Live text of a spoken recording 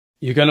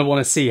You're going to want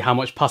to see how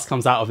much pus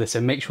comes out of this,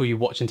 so make sure you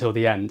watch until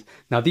the end.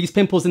 Now, these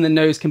pimples in the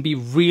nose can be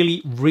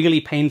really,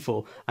 really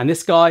painful, and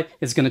this guy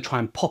is going to try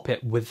and pop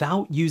it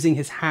without using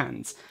his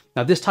hands.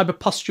 Now, this type of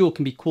pustule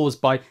can be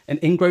caused by an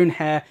ingrown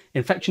hair,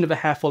 infection of a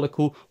hair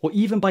follicle, or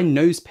even by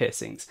nose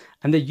piercings,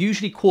 and they're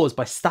usually caused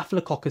by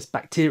Staphylococcus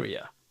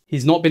bacteria.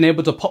 He's not been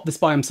able to pop this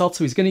by himself,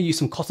 so he's going to use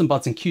some cotton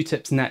buds and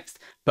Q-tips next.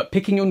 But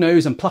picking your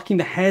nose and plucking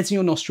the hairs in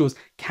your nostrils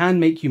can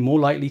make you more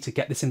likely to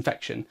get this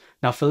infection.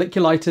 Now,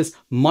 folliculitis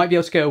might be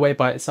able to go away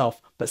by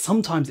itself, but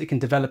sometimes it can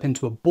develop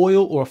into a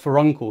boil or a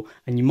furuncle,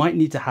 and you might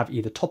need to have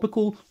either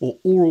topical or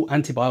oral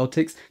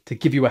antibiotics to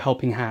give you a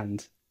helping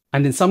hand.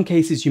 And in some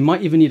cases, you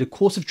might even need a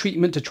course of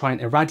treatment to try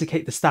and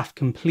eradicate the staph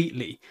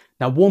completely.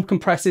 Now, warm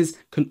compresses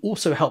can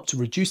also help to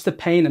reduce the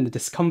pain and the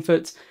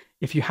discomfort.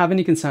 If you have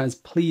any concerns,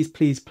 please,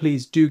 please,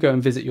 please do go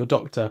and visit your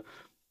doctor.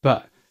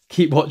 But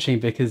keep watching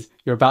because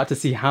you're about to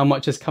see how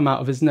much has come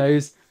out of his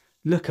nose.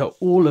 Look at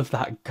all of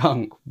that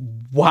gunk.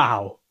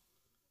 Wow.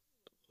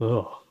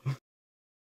 Ugh.